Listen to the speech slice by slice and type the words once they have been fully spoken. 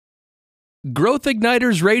Growth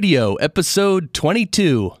Igniters Radio, Episode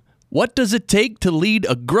 22. What does it take to lead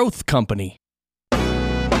a growth company?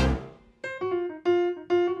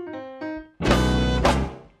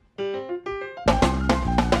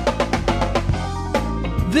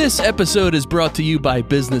 This episode is brought to you by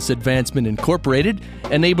Business Advancement Incorporated,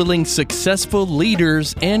 enabling successful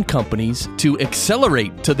leaders and companies to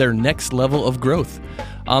accelerate to their next level of growth.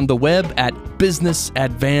 On the web at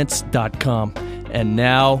businessadvance.com. And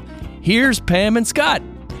now, here's Pam and Scott.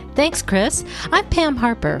 Thanks, Chris. I'm Pam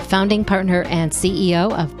Harper, founding partner and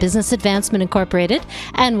CEO of Business Advancement Incorporated.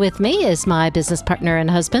 And with me is my business partner and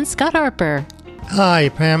husband, Scott Harper. Hi,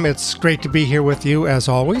 Pam. It's great to be here with you, as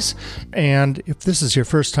always. And if this is your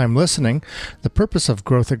first time listening, the purpose of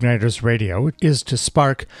Growth Igniters Radio is to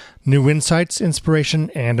spark new insights, inspiration,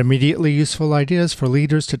 and immediately useful ideas for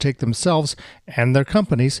leaders to take themselves and their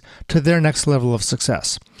companies to their next level of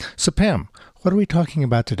success. So, Pam, what are we talking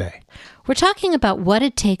about today? We're talking about what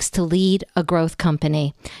it takes to lead a growth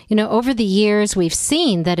company. You know, over the years, we've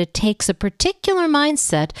seen that it takes a particular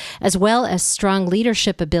mindset as well as strong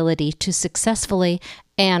leadership ability to successfully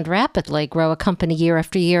and rapidly grow a company year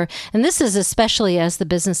after year. And this is especially as the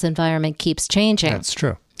business environment keeps changing. That's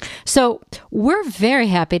true. So we're very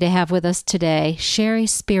happy to have with us today Sherry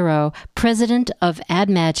Spiro, president of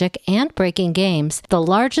AdMagic and Breaking Games, the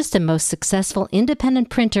largest and most successful independent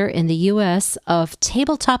printer in the U.S. of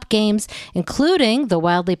tabletop games, including the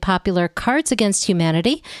wildly popular Cards Against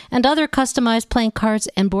Humanity and other customized playing cards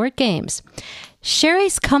and board games.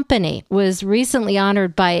 Sherry's company was recently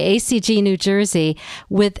honored by ACG New Jersey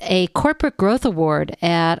with a Corporate Growth Award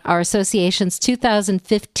at our association's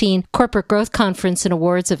 2015 Corporate Growth Conference and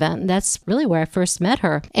Awards event. And that's really where I first met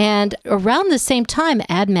her. And around the same time,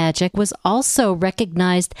 AdMagic was also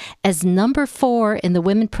recognized as number 4 in the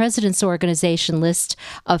Women Presidents Organization list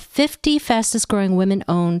of 50 fastest growing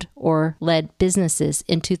women-owned or led businesses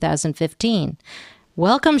in 2015.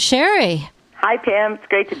 Welcome, Sherry. Hi, Pam. It's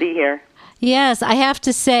great to be here. Yes, I have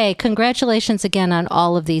to say, congratulations again on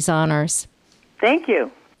all of these honors. Thank you.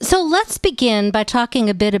 So let's begin by talking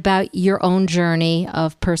a bit about your own journey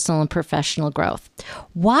of personal and professional growth.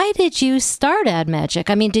 Why did you start AdMagic?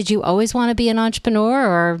 I mean, did you always want to be an entrepreneur,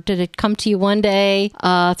 or did it come to you one day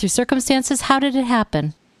through circumstances? How did it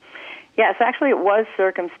happen? Yes, actually it was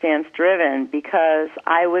circumstance-driven because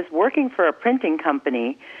I was working for a printing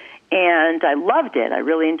company and I loved it. I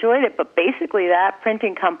really enjoyed it. But basically that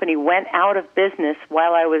printing company went out of business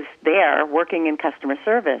while I was there working in customer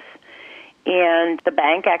service. And the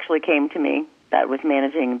bank actually came to me that was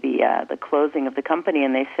managing the closing of the company,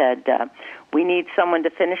 and they said, we need someone to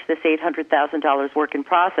finish this $800,000 work in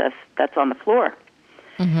process that's on the floor.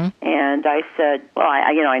 Mm-hmm. And I said, well,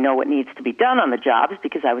 I know what needs to be done on the jobs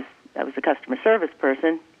because I was a customer service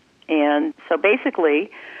person. And so basically,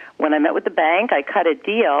 when I met with the bank, I cut a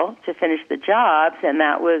deal to finish the jobs, and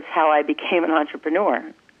that was how I became an entrepreneur.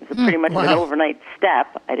 It was pretty much an overnight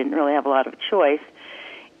step. I didn't really have a lot of choice.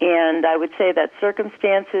 And I would say that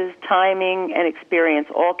circumstances, timing, and experience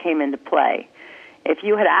all came into play. If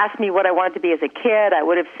you had asked me what I wanted to be as a kid, I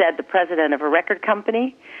would have said the president of a record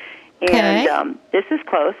company. And this is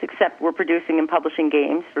close, except we're producing and publishing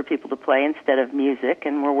games for people to play instead of music,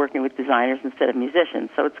 and we're working with designers instead of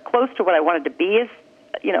musicians. So it's close to what I wanted to be as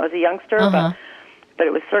a youngster, but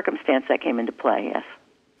it was circumstance that came into play, yes.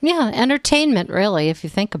 Yeah, entertainment, really, if you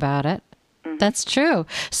think about it. Mm-hmm. That's true.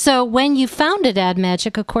 So when you founded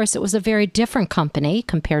AdMagic, of course, it was a very different company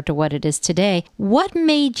compared to what it is today. What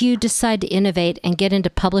made you decide to innovate and get into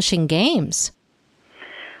publishing games?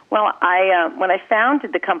 Well, when I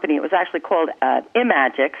founded the company, it was actually called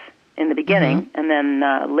Imagics in the beginning, and then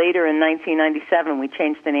later in 1997, we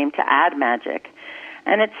changed the name to AdMagic.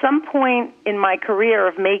 And at some point in my career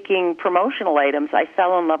of making promotional items, I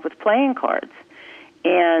fell in love with playing cards.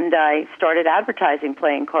 And I started advertising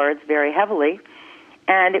playing cards very heavily.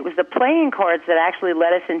 And it was the playing cards that actually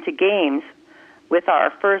led us into games with our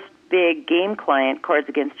first big game client, Cards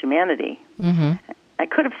Against Humanity. Mm-hmm. I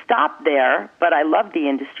could have stopped there, but I loved the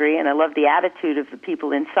industry, and I loved the attitude of the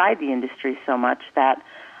people inside the industry so much that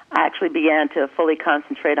I actually began to fully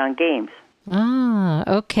concentrate on games. Ah,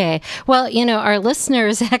 okay. Well, our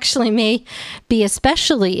listeners actually may be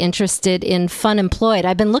especially interested in Fun Employed.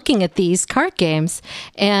 I've been looking at these card games,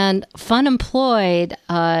 and Fun Employed,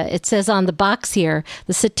 it says on the box here,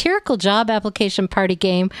 the satirical job application party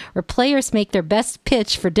game where players make their best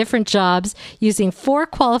pitch for different jobs using 4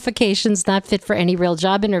 qualifications not fit for any real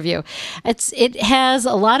job interview. It has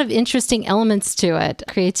a lot of interesting elements to it.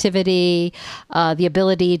 Creativity, the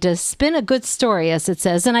ability to spin a good story, as it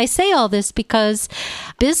says. And I say all this because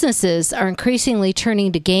businesses are increasingly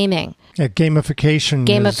turning to gaming. Yeah, gamification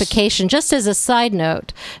Gamification, just as a side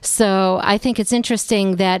note. So I think it's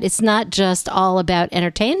interesting that it's not just all about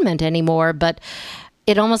entertainment anymore, but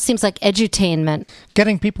it almost seems like edutainment.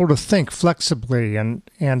 Getting people to think flexibly and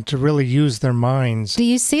to really use their minds. Do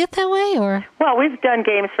you see it that way, or? Well, we've done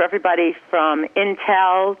games for everybody from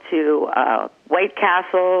Intel to White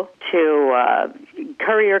Castle to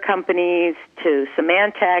courier companies to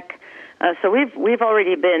Symantec. So we've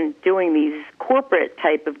already been doing these corporate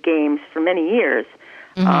type of games for many years.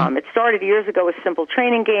 Mm-hmm. It started years ago with simple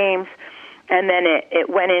training games. And then it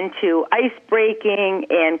went into ice-breaking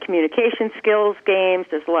and communication skills games.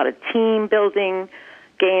 There's a lot of team-building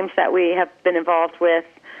games that we have been involved with.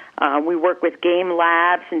 We work with game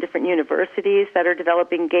labs in different universities that are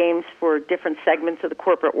developing games for different segments of the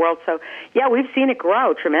corporate world. So, yeah, we've seen it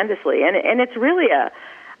grow tremendously. And it's really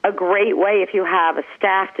a great way if you have a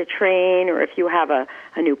staff to train or if you have a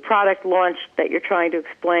new product launch that you're trying to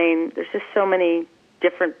explain. There's just so many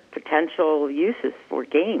different potential uses for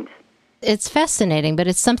games. It's fascinating, but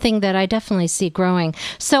it's something that I definitely see growing.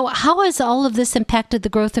 So how has all of this impacted the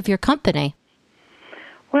growth of your company?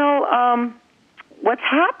 Well, what's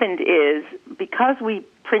happened is because we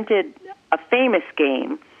printed a famous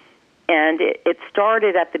game, and it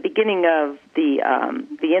started at the beginning of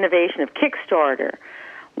the innovation of Kickstarter,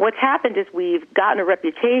 what's happened is we've gotten a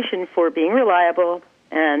reputation for being reliable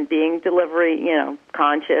and being delivery,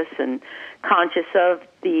 conscious and conscious of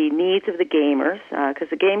the needs of the gamers, because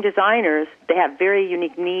the game designers, they have very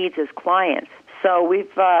unique needs as clients. So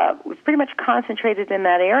we've pretty much concentrated in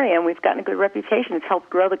that area, and we've gotten a good reputation. It's helped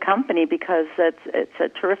grow the company because it's a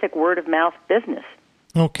terrific word-of-mouth business.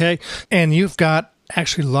 Okay, and you've got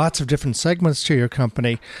actually lots of different segments to your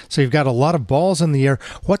company, so you've got a lot of balls in the air.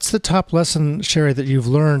 What's the top lesson, Sherry, that you've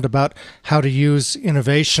learned about how to use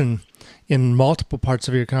innovation in multiple parts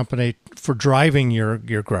of your company for driving your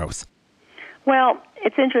growth? Well,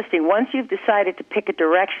 it's interesting. Once you've decided to pick a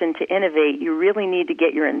direction to innovate, you really need to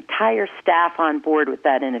get your entire staff on board with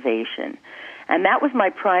that innovation. And that was my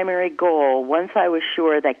primary goal once I was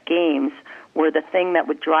sure that games were the thing that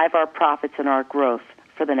would drive our profits and our growth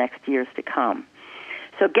for the next years to come.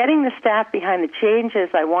 So getting the staff behind the changes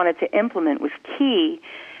I wanted to implement was key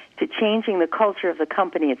to changing the culture of the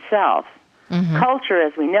company itself. Mm-hmm. Culture,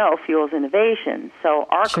 as we know, fuels innovation. So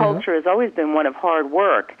our culture has always been one of hard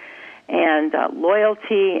work. And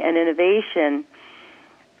loyalty and innovation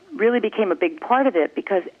really became a big part of it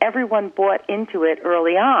because everyone bought into it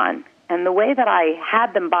early on. And the way that I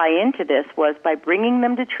had them buy into this was by bringing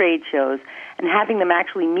them to trade shows and having them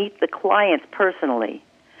actually meet the clients personally.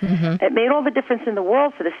 Mm-hmm. It made all the difference in the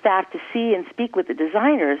world for the staff to see and speak with the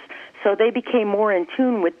designers, so they became more in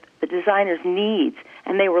tune with the designers' needs,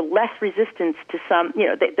 and they were less resistant to some,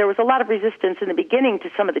 there was a lot of resistance in the beginning to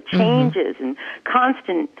some of the changes and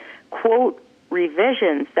constant quote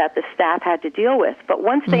revisions that the staff had to deal with. But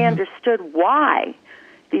once they understood why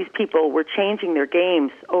these people were changing their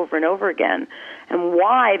games over and over again and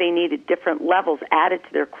why they needed different levels added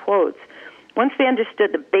to their quotes, once they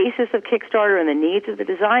understood the basis of Kickstarter and the needs of the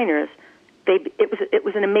designers, it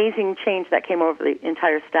was an amazing change that came over the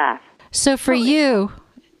entire staff. So for you,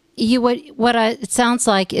 it sounds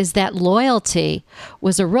like is that loyalty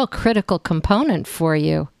was a real critical component for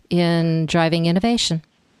you in driving innovation.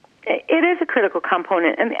 It is a critical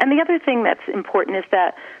component. And the other thing that's important is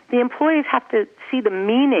that the employees have to see the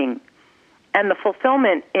meaning and the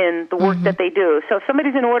fulfillment in the work that they do. So if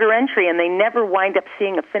somebody's in order entry and they never wind up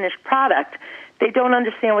seeing a finished product, they don't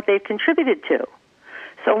understand what they've contributed to.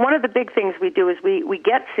 So one of the big things we do is we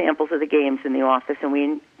get samples of the games in the office, and we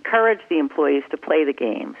encourage the employees to play the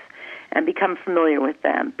games and become familiar with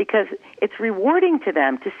them because it's rewarding to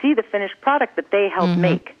them to see the finished product that they helped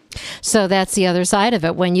make. So that's the other side of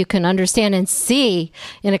it. When you can understand and see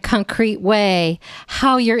in a concrete way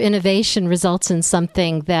how your innovation results in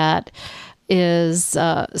something that is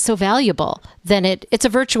so valuable, then it's a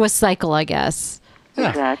virtuous cycle, I guess. Yeah.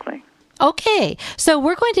 Exactly. Okay, so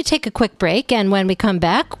we're going to take a quick break, and when we come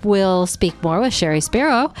back, we'll speak more with Sherry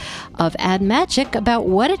Spiro of AdMagic about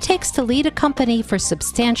what it takes to lead a company for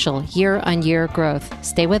substantial year-on-year growth.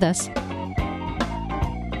 Stay with us.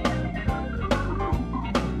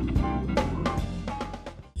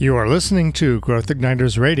 You are listening to Growth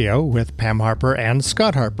Igniters Radio with Pam Harper and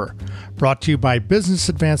Scott Harper, brought to you by Business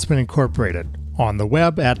Advancement Incorporated, on the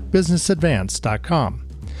web at businessadvance.com.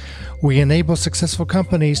 We enable successful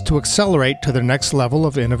companies to accelerate to their next level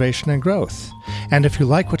of innovation and growth. And if you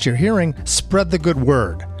like what you're hearing, spread the good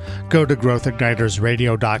word. Go to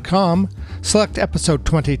growthignitersradio.com, select episode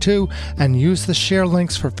 22, and use the share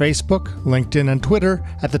links for Facebook, LinkedIn, and Twitter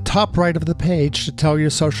at the top right of the page to tell your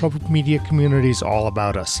social media communities all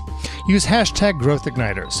about us. Use hashtag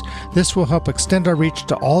GrowthIgniters. This will help extend our reach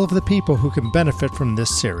to all of the people who can benefit from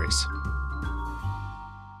this series.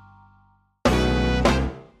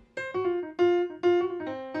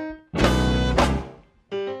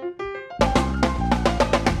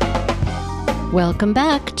 Welcome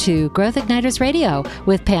back to Growth Igniters Radio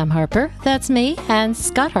with Pam Harper, that's me, and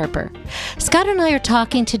Scott Harper. Scott and I are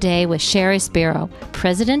talking today with Sherry Spiro,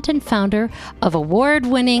 president and founder of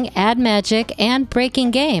award-winning AdMagic and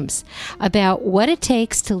Breaking Games, about what it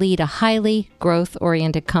takes to lead a highly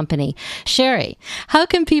growth-oriented company. Sherry, how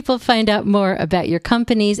can people find out more about your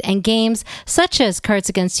companies and games such as Cards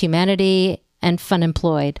Against Humanity and Fun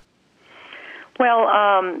Employed? Well,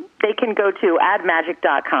 they can go to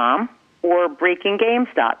admagic.com. or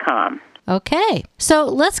breakinggames.com. Okay, so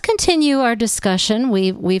let's continue our discussion.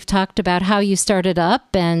 We've talked about how you started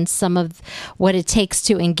up and some of what it takes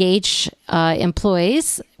to engage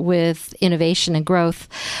employees with innovation and growth.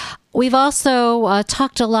 We've also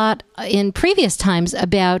talked a lot in previous times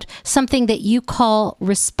about something that you call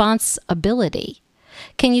responsibility.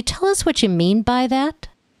 Can you tell us what you mean by that?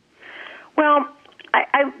 Well,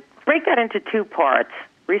 I break that into two parts,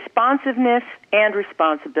 responsiveness and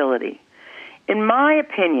responsibility. In my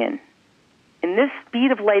opinion, in this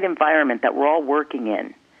speed-of-light environment that we're all working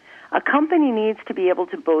in, a company needs to be able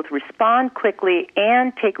to both respond quickly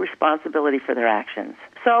and take responsibility for their actions.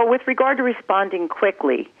 So with regard to responding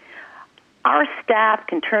quickly, our staff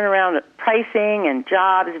can turn around pricing and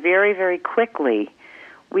jobs very, very quickly.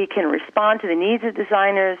 We can respond to the needs of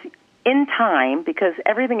designers in time because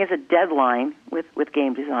everything is a deadline with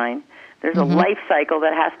game design. There's a life cycle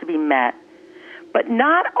that has to be met. But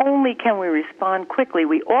not only can we respond quickly,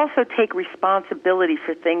 we also take responsibility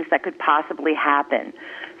for things that could possibly happen.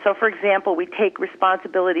 So, for example, we take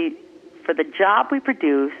responsibility for the job we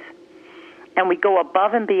produce, and we go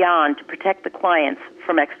above and beyond to protect the clients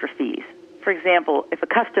from extra fees. For example, if a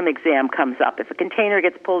custom exam comes up, if a container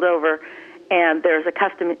gets pulled over and there's a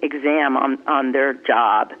custom exam on their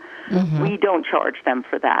job, we don't charge them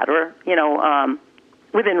for that. Or,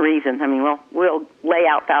 within reason. I mean, we'll lay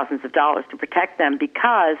out thousands of dollars to protect them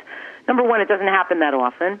because, number one, it doesn't happen that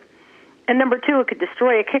often, and number two, it could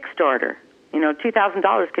destroy a Kickstarter.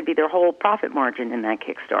 $2,000 could be their whole profit margin in that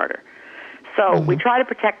Kickstarter. So we try to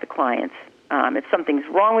protect the clients. If something's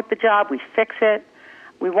wrong with the job, we fix it.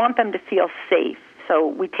 We want them to feel safe, so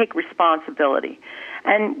we take responsibility.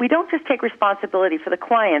 And we don't just take responsibility for the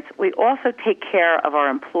clients, we also take care of our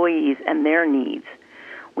employees and their needs.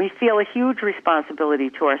 We feel a huge responsibility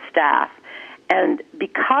to our staff. And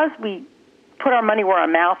because we put our money where our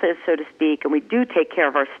mouth is, so to speak, and we do take care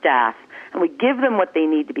of our staff, and we give them what they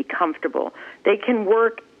need to be comfortable, they can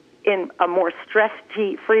work in a more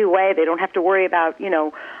stress-free way. They don't have to worry about,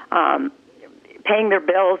 paying their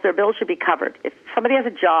bills. Their bills should be covered. If somebody has a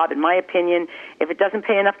job, in my opinion, if it doesn't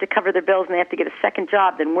pay enough to cover their bills and they have to get a second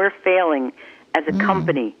job, then we're failing as a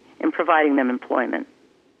company in providing them employment.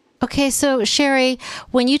 Okay, so Sherry,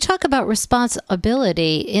 when you talk about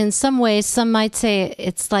responsibility, in some ways, some might say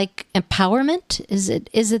it's like empowerment. Is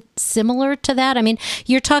it similar to that? I mean,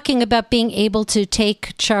 you're talking about being able to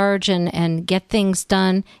take charge and get things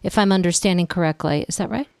done, if I'm understanding correctly. Is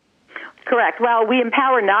that right? Correct. Well, we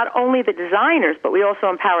empower not only the designers, but we also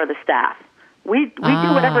empower the staff. We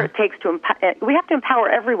do whatever it takes to we have to empower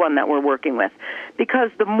everyone that we're working with,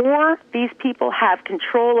 because the more these people have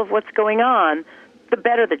control of what's going on, the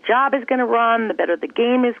better the job is going to run, the better the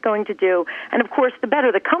game is going to do, and of course, the better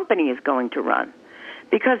the company is going to run,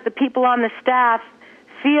 because the people on the staff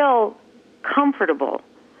feel comfortable.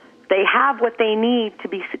 They have what they need to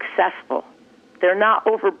be successful. They're not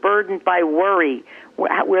overburdened by worry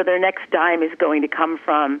where their next dime is going to come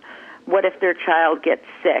from. What if their child gets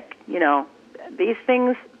sick? These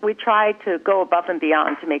things, we try to go above and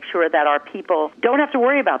beyond to make sure that our people don't have to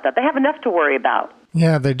worry about that. They have enough to worry about.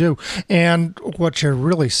 Yeah, they do. And what you're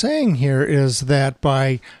really saying here is that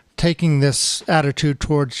by taking this attitude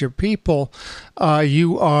towards your people,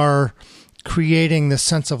 you are creating this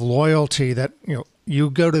sense of loyalty that, you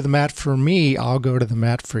go to the mat for me, I'll go to the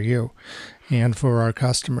mat for you and for our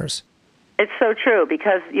customers. It's so true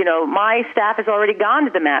because, my staff has already gone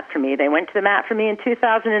to the mat for me. They went to the mat for me in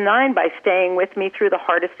 2009 by staying with me through the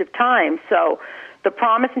hardest of times. So the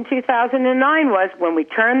promise in 2009 was when we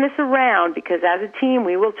turn this around, because as a team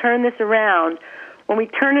we will turn this around, when we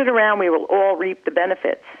turn it around we will all reap the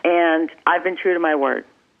benefits. And I've been true to my word.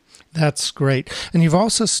 That's great. And you've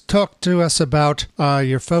also talked to us about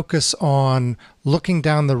your focus on looking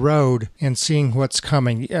down the road and seeing what's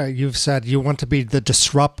coming. You've said you want to be the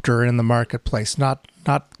disruptor in the marketplace, not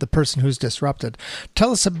the person who's disrupted.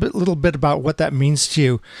 Tell us little bit about what that means to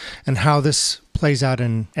you and how this plays out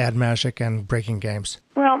in AdMagic and Breaking Games.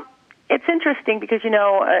 Well, it's interesting because,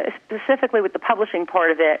 specifically with the publishing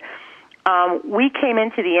part of it, we came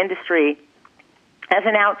into the industry as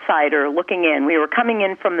an outsider looking in. We were coming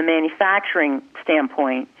in from the manufacturing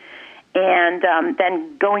standpoint and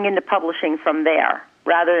then going into publishing from there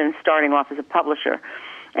rather than starting off as a publisher.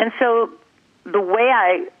 And so the way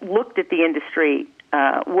I looked at the industry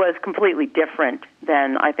was completely different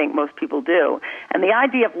than I think most people do. And the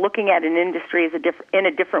idea of looking at an industry in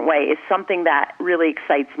a different way is something that really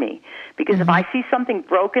excites me. Because if I see something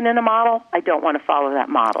broken in a model, I don't want to follow that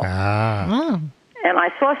model. And I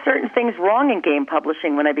saw certain things wrong in game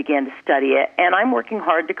publishing when I began to study it, and I'm working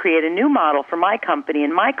hard to create a new model for my company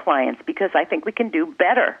and my clients because I think we can do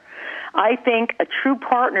better. I think a true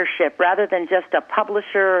partnership rather than just a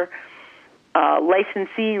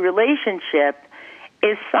publisher-licensee relationship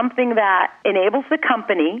is something that enables the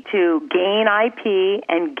company to gain IP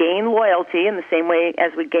and gain loyalty in the same way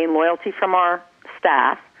as we gain loyalty from our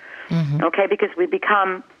staff, okay, because we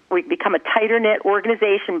become a tighter-knit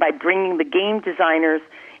organization by bringing the game designers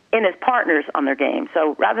in as partners on their game.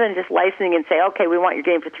 So rather than just licensing and say, okay, we want your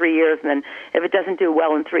game for 3 years, and then if it doesn't do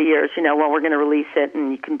well in 3 years, we're going to release it,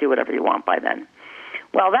 and you can do whatever you want by then.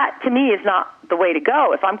 Well, that, to me, is not the way to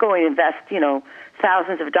go. If I'm going to invest,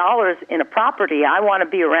 thousands of dollars in a property, I want to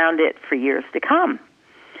be around it for years to come.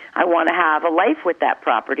 I want to have a life with that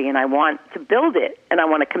property, and I want to build it, and I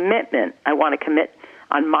want a commitment. I want to commit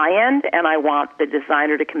on my end, and I want the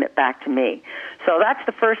designer to commit back to me. So that's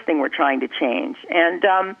the first thing we're trying to change. And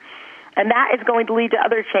that is going to lead to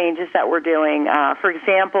other changes that we're doing. For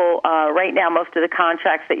example, right now, most of the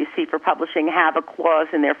contracts that you see for publishing have a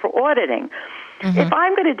clause in there for auditing. If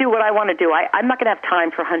I'm going to do what I want to do, I'm not going to have time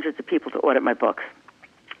for hundreds of people to audit my books.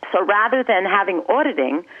 So rather than having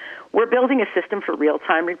auditing, we're building a system for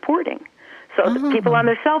real-time reporting. So that people on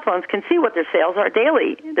their cell phones can see what their sales are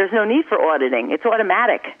daily. There's no need for auditing. It's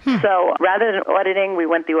automatic. So rather than auditing, we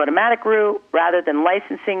went the automatic route. Rather than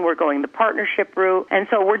licensing, we're going the partnership route. And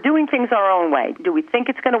so we're doing things our own way. Do we think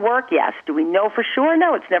it's going to work? Yes. Do we know for sure?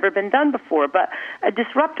 No, it's never been done before. But a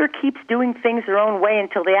disruptor keeps doing things their own way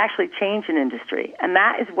until they actually change an industry. And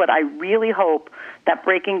that is what I really hope that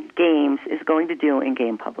Breaking Games is going to do in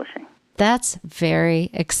game publishing. That's very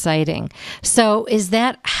exciting. So is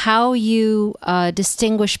that how you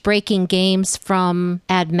distinguish Breaking Games from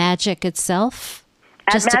AdMagic itself?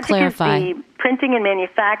 Just to clarify. AdMagic is the printing and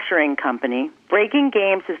manufacturing company. Breaking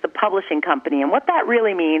Games is the publishing company. And what that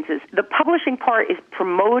really means is the publishing part is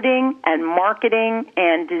promoting and marketing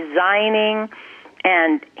and designing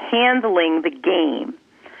and handling the game.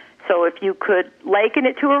 So if you could liken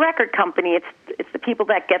it to a record company, it's the people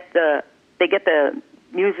that get the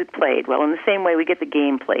music played. Well, in the same way we get the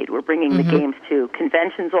game played. We're bringing the games to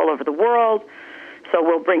conventions all over the world. So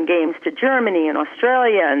we'll bring games to Germany and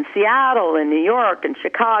Australia and Seattle and New York and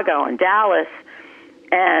Chicago and Dallas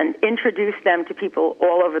and introduce them to people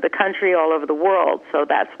all over the country, all over the world. So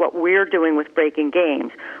that's what we're doing with Breaking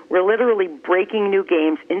Games. We're literally breaking new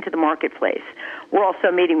games into the marketplace. We're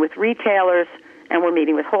also meeting with retailers, and we're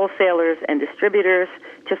meeting with wholesalers and distributors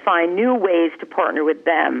to find new ways to partner with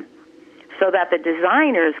them so that the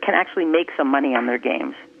designers can actually make some money on their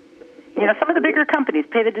games. Some of the bigger companies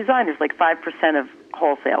pay the designers like 5% of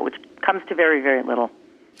wholesale, which comes to very, very little.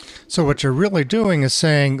 So what you're really doing is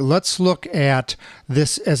saying, let's look at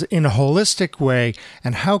this as in a holistic way,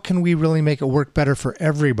 and how can we really make it work better for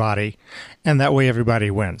everybody, and that way everybody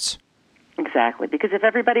wins. Exactly, because if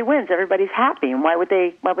everybody wins, everybody's happy, and why would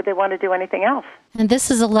they want to do anything else? And this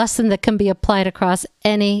is a lesson that can be applied across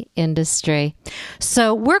any industry.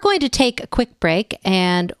 So we're going to take a quick break,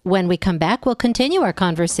 and when we come back, we'll continue our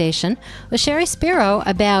conversation with Sherry Spiro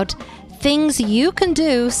about things you can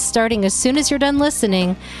do starting as soon as you're done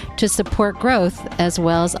listening to support growth as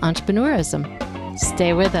well as entrepreneurism.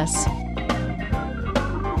 Stay with us.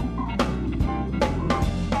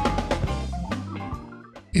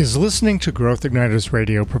 Is listening to Growth Igniters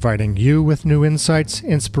Radio providing you with new insights,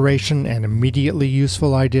 inspiration, and immediately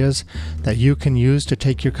useful ideas that you can use to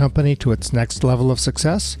take your company to its next level of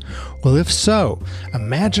success? Well, if so,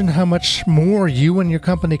 imagine how much more you and your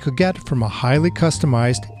company could get from a highly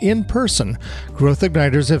customized, in-person Growth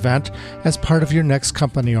Igniters event as part of your next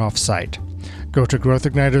company offsite. Go to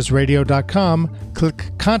growthignitersradio.com,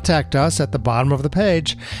 click Contact Us at the bottom of the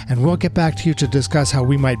page, and we'll get back to you to discuss how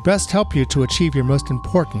we might best help you to achieve your most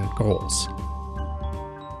important goals.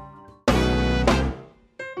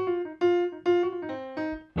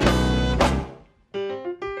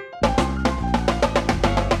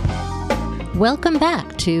 Welcome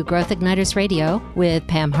back to Growth Igniters Radio with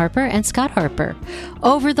Pam Harper and Scott Harper.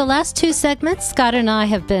 Over the last 2 segments, Scott and I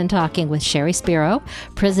have been talking with Sherry Spiro,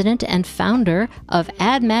 president and founder of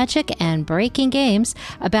AdMagic and Breaking Games,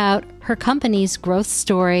 about her company's growth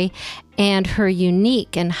story and her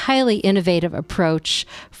unique and highly innovative approach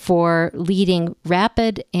for leading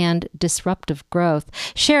rapid and disruptive growth.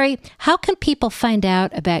 Sherry, how can people find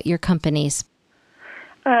out about your companies?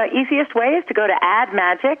 Easiest way is to go to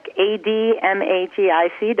AdMagic,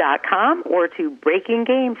 AdMagic.com, or to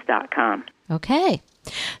BreakingGames.com. Okay.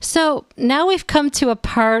 So now we've come to a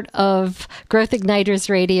part of Growth Igniters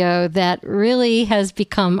Radio that really has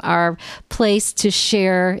become our place to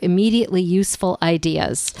share immediately useful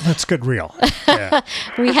ideas. Let's get real. Yeah.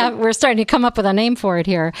 We're starting to come up with a name for it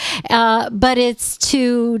here. But it's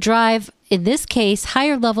to drive, in this case,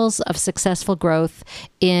 higher levels of successful growth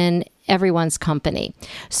in everyone's company.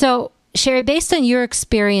 So, Sherry, based on your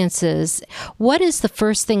experiences, what is the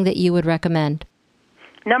first thing that you would recommend?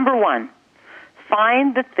 Number 1,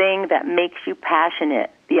 find the thing that makes you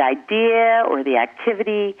passionate, the idea or the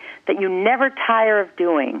activity that you never tire of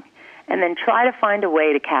doing, and then try to find a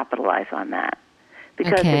way to capitalize on that.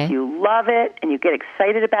 Because if you love it and you get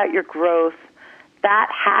excited about your growth, that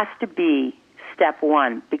has to be step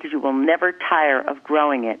 1, because you will never tire of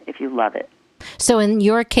growing it if you love it. So in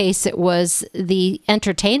your case, it was the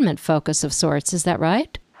entertainment focus of sorts. Is that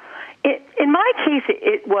right? In my case,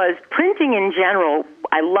 it was printing in general.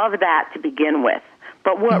 I love that to begin with.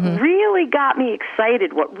 But what really got me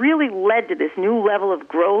excited, what really led to this new level of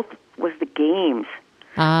growth, was the games.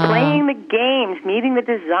 Playing the games, meeting the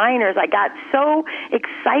designers. I got so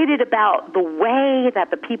excited about the way that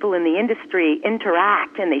the people in the industry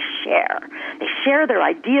interact and they share. They share their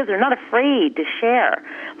ideas. They're not afraid to share.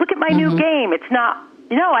 Look at my new game. It's not,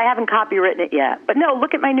 I haven't copywritten it yet. But no,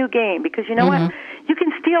 look at my new game, because you know what? You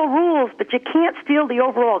can steal rules, but you can't steal the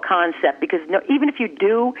overall concept, because even if you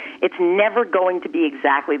do, it's never going to be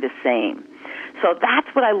exactly the same. So that's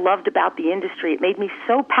what I loved about the industry. It made me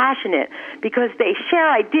so passionate because they share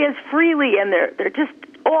ideas freely, and they're just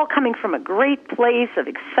all coming from a great place of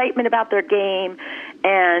excitement about their game.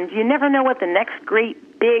 And you never know what the next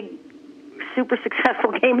great, big, super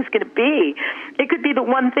successful game is going to be. It could be the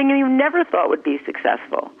one thing you never thought would be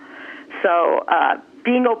successful. So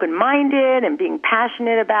being open-minded and being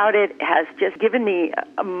passionate about it has just given me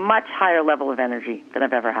a much higher level of energy than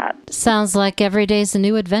I've ever had. Sounds like every day's a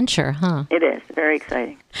new adventure, huh? It is. Very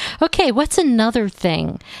exciting. Okay, what's another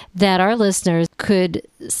thing that our listeners could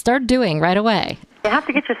start doing right away? You have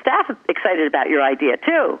to get your staff excited about your idea,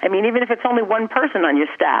 too. I mean, even if it's only one person on your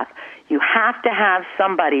staff, you have to have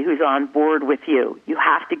somebody who's on board with you. You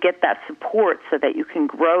have to get that support so that you can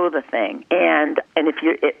grow the thing. And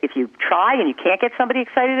if you try and you can't get somebody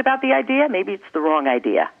excited about the idea, maybe it's the wrong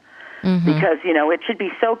idea. Because, it should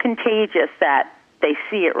be so contagious that they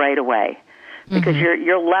see it right away. Because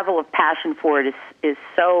your level of passion for it is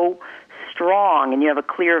so strong, and you have a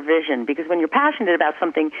clear vision. Because when you're passionate about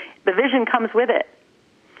something, the vision comes with it.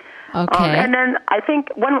 Okay. And then I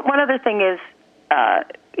think one other thing is,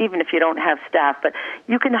 even if you don't have staff, but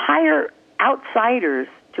you can hire outsiders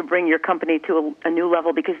to bring your company to a new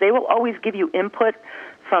level, because they will always give you input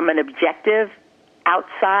from an objective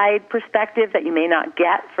outside perspective that you may not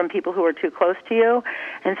get from people who are too close to you.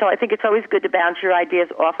 And so I think it's always good to bounce your ideas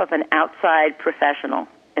off of an outside professional,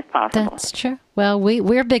 if possible. That's true. Well,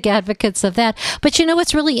 we're big advocates of that. But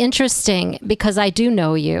what's really interesting, because I do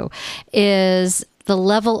know you, is the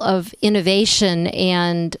level of innovation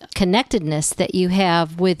and connectedness that you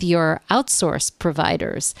have with your outsourced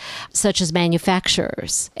providers, such as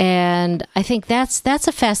manufacturers. And I think that's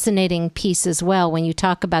a fascinating piece as well when you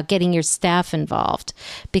talk about getting your staff involved,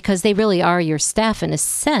 because they really are your staff in a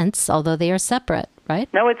sense, although they are separate. Right?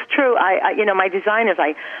 No, it's true. My designers,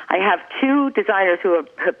 I have 2 designers who have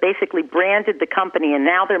basically branded the company, and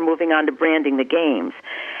now they're moving on to branding the games.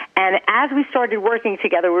 And as we started working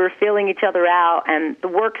together, we were feeling each other out, and the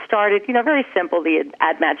work started, very simple. The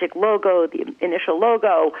AdMagic logo, the initial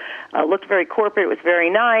logo, looked very corporate. It was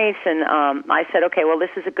very nice, and I said, okay, well,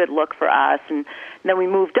 this is a good look for us. And then we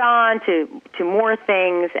moved on to more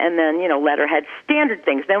things, and then, letterhead, standard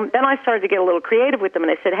things. Then I started to get a little creative with them,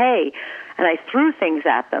 and I said, hey, and I threw things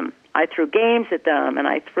at them. I threw games at them, and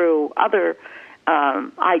I threw other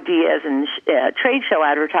ideas and trade show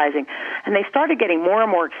advertising, and they started getting more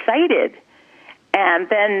and more excited. And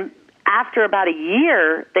then after about a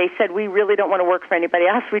year, they said, we really don't want to work for anybody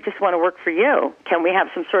else. We just want to work for you. Can we have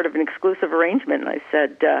some sort of an exclusive arrangement? And I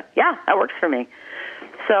said, yeah, that works for me.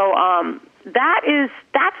 So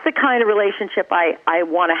that's the kind of relationship I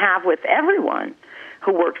want to have with everyone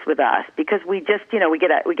who works with us, because we just, we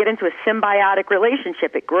get into a symbiotic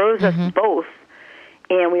relationship. It grows us both,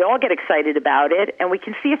 and we all get excited about it, and we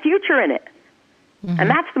can see a future in it. And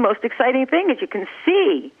that's the most exciting thing, is you can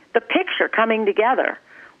see the picture coming together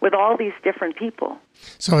with all these different people.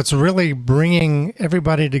 So it's really bringing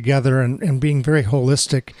everybody together and being very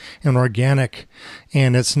holistic and organic.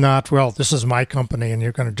 And it's not, well, this is my company and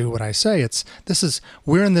you're going to do what I say.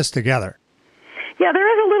 We're in this together. Yeah, there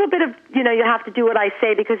is a little bit of, you have to do what I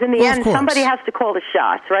say, because in the end, somebody has to call the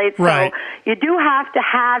shots, right? Right. So you do have to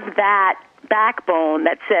have that backbone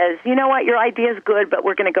that says, you know what, your idea is good, but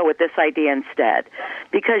we're going to go with this idea instead.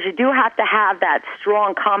 Because you do have to have that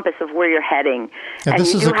strong compass of where you're heading. Yeah, and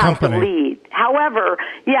this you is do a have company. to lead. However,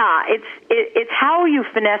 it's how you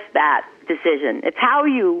finesse that decision. It's how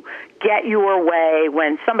you get your way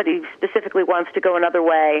when somebody specifically wants to go another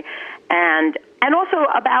way, and also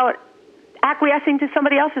about acquiescing to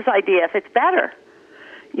somebody else's idea if it's better.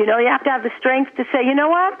 You have to have the strength to say, you know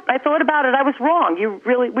what, I thought about it, I was wrong.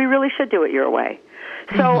 We really should do it your way.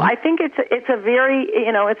 So I think it's a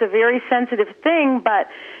very sensitive thing, but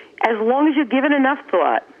as long as you give it enough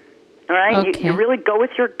thought, all right, Okay. you really go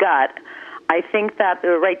with your gut, I think that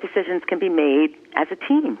the right decisions can be made as a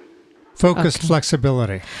team. Focused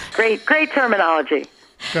flexibility. Great terminology.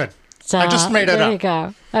 Good. I just made it there up. You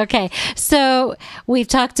go. Okay. So we've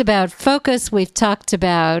talked about focus. We've talked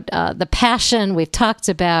about the passion. We've talked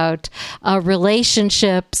about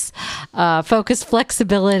relationships, focus,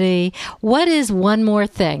 flexibility. What is one more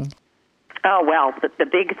thing? Oh, well, the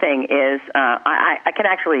big thing is, I can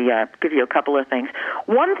actually give you a couple of things.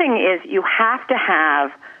 One thing is you have to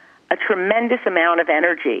have a tremendous amount of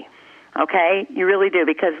energy, okay? You really do,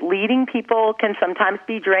 because leading people can sometimes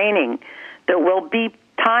be draining. There will be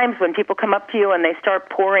times when people come up to you and they start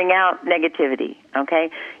pouring out negativity, okay?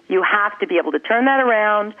 You have to be able to turn that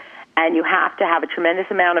around, and you have to have a tremendous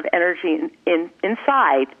amount of energy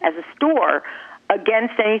inside as a store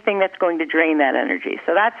against anything that's going to drain that energy.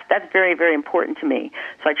 So that's very, very important to me.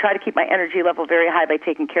 So I try to keep my energy level very high by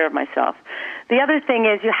taking care of myself. The other thing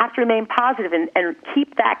is you have to remain positive and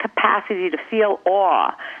keep that capacity to feel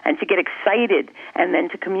awe and to get excited and then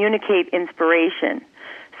to communicate inspiration.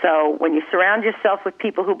 So when you surround yourself with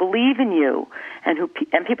people who believe in you and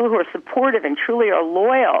people who are supportive and truly are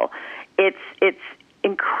loyal, it's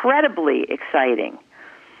incredibly exciting.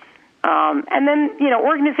 And then,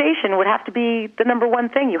 organization would have to be the number one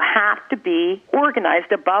thing. You have to be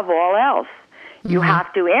organized above all else. You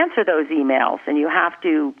have to answer those emails, and you have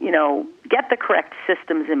to, get the correct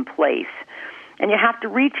systems in place. And you have to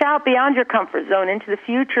reach out beyond your comfort zone into the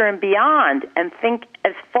future and beyond, and think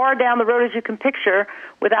as far down the road as you can picture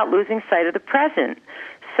without losing sight of the present.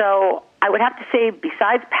 So I would have to say,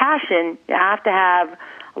 besides passion, you have to have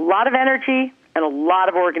a lot of energy and a lot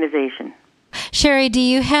of organization. Sherry, do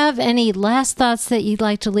you have any last thoughts that you'd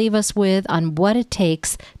like to leave us with on what it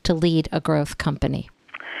takes to lead a growth company?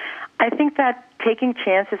 I think that taking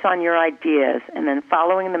chances on your ideas and then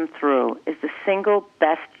following them through is the single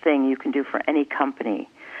best thing you can do for any company.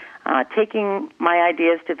 Taking my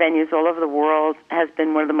ideas to venues all over the world has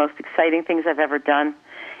been one of the most exciting things I've ever done,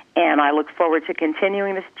 and I look forward to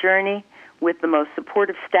continuing this journey with the most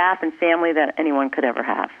supportive staff and family that anyone could ever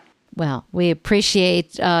have. Well, we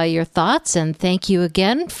appreciate your thoughts, and thank you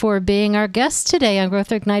again for being our guest today on Growth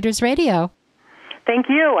Igniters Radio. Thank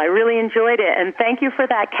you. I really enjoyed it, and thank you for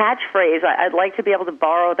that catchphrase. I'd like to be able to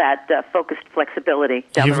borrow that focused flexibility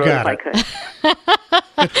down the road if I could.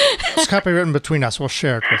 It's copywritten between us. We'll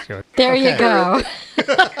share it with you. There you go.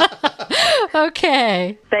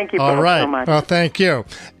 Okay. Thank you All both right. so much. Well, thank you.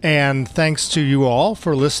 And thanks to you all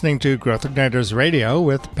for listening to Growth Igniters Radio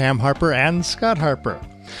with Pam Harper and Scott Harper.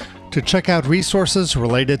 To check out resources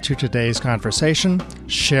related to today's conversation,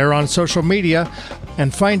 share on social media,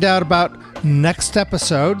 and find out about next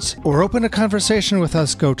episodes, or open a conversation with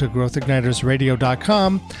us, go to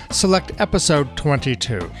growthignitersradio.com, select episode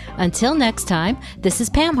 22. Until next time, this is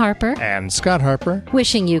Pam Harper And Scott Harper.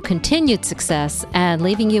 wishing you continued success and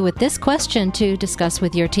leaving you with this question to discuss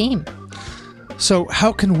with your team. So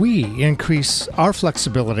how can we increase our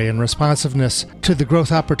flexibility and responsiveness to the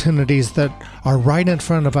growth opportunities that are right in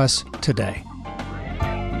front of us today?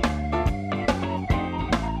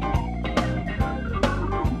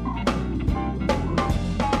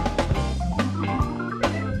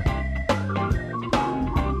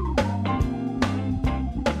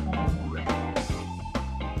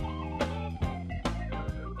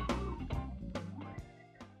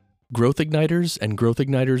 Growth Igniters and Growth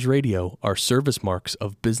Igniters Radio are service marks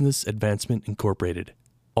of Business Advancement Incorporated.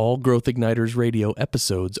 All Growth Igniters Radio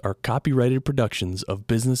episodes are copyrighted productions of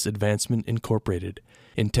Business Advancement Incorporated,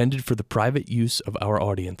 intended for the private use of our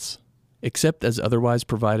audience. Except as otherwise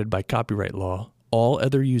provided by copyright law, all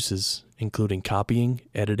other uses, including copying,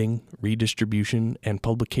 editing, redistribution, and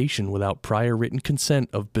publication without prior written consent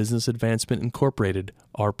of Business Advancement Incorporated,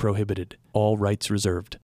 are prohibited. All rights reserved.